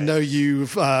kumbaya, get to know you,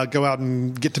 go out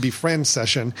and get to be friends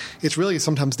session. It's really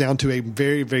sometimes down to a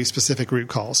very, very specific root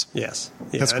cause. Yes.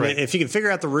 That's great. If you can figure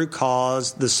out the root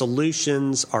cause, the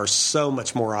solutions are so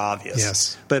much more obvious.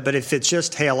 Yes. But if it's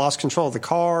just, hey, I lost control of the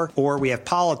car, or we have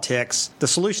politics, the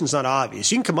solution's not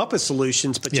obvious. You can come up with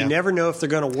solutions, but you never know if they're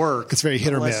going to work. It's very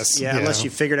hit or miss. Unless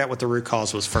you figured out what the root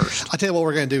cause was first. I'll tell you what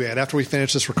we're going to do, Ed. After we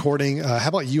finish this recording, how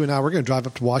about you and I? We're going to drive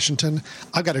up to Washington.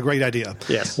 I've got a great idea.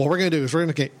 Yes. What we're going to do is we're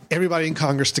going to get everybody in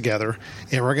Congress together,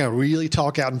 and we're going to really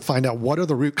talk out and find out what are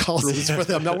the root causes for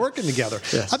them not working together.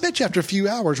 Yes. I bet you after a few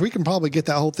hours, we can probably get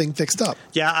that whole thing fixed up.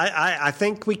 Yeah, I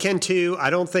think we can too. I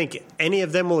don't think any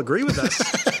of them will agree with us.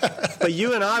 But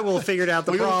you and I will have figured out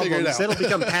the problems. It'll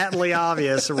become patently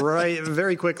obvious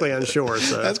very quickly, I'm sure.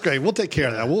 So. That's great. We'll take care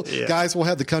of that. Guys, we'll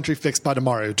have the country fixed by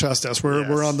tomorrow. Trust us.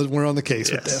 We're on the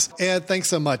case with this. Ed, thanks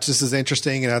so much. This is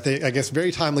interesting, and I guess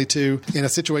very timely too, in a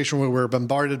situation where we're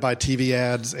bombarded by TV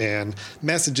ads and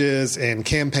messages and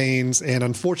campaigns, and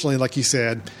unfortunately, like you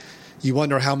said, you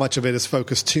wonder how much of it is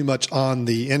focused too much on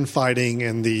the infighting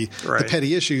and the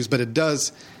petty issues, but it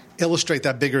does illustrate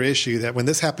that bigger issue that when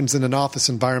this happens in an office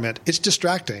environment, it's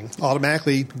distracting.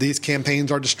 Automatically, these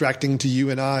campaigns are distracting to you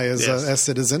and I as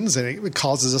citizens, and it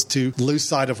causes us to lose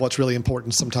sight of what's really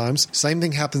important sometimes. Same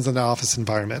thing happens in the office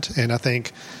environment, and I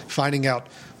think finding out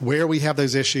where we have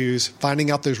those issues, finding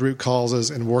out those root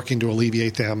causes, and working to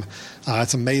alleviate them,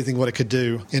 it's amazing what it could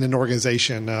do in an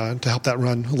organization to help that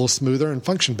run a little smoother and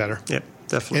function better. Yep.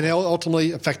 Definitely. And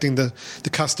ultimately affecting the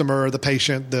customer, the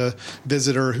patient, the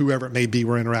visitor, whoever it may be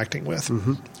we're interacting with.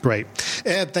 Great.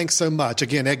 Ed, thanks so much.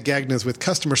 Again, Ed Gagnes with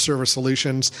Customer Service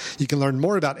Solutions. You can learn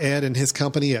more about Ed and his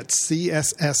company at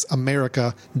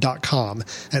cssamerica.com.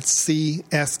 That's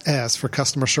CSS for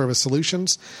Customer Service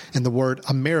Solutions and the word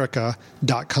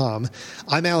America.com.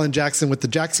 I'm Alan Jackson with the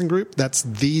Jackson Group. That's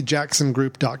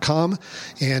thejacksongroup.com.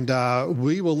 And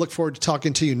we will look forward to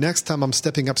talking to you next time I'm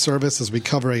Stepping Up Service as we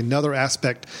cover another aspect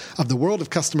of the world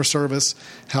of customer service,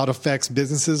 how it affects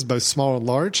businesses, both small and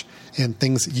large, and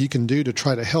things you can do to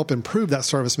try to help improve that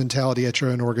service mentality at your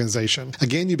own organization.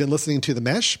 Again, you've been listening to The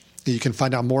Mesh. You can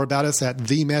find out more about us at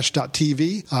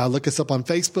themesh.tv. Look us up on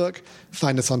Facebook,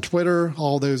 find us on Twitter,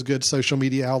 all those good social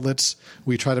media outlets.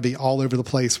 We try to be all over the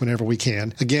place whenever we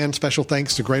can. Again, special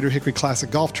thanks to Greater Hickory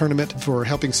Classic Golf Tournament for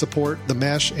helping support The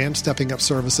Mesh and Stepping Up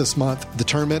Service this month. The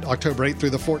tournament, October 8th through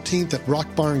the 14th at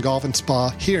Rock Barn Golf and Spa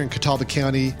here in Catawba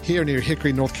County, here near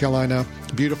Hickory, North Carolina.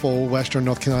 Beautiful Western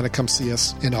North Carolina. Come see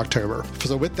us in October.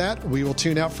 So with that, we will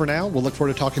tune out for now. We'll look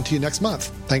forward to talking to you next month.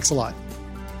 Thanks a lot.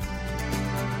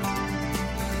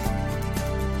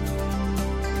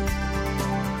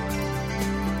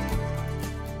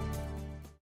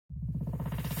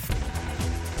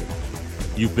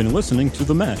 You've been listening to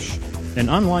The Mesh, an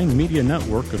online media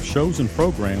network of shows and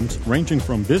programs ranging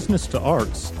from business to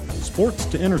arts, sports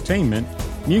to entertainment,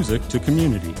 music to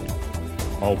community.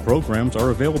 All programs are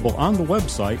available on the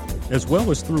website as well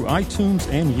as through iTunes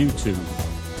and YouTube.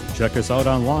 Check us out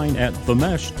online at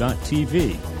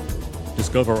themesh.tv.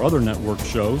 Discover other network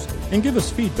shows and give us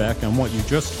feedback on what you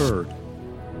just heard.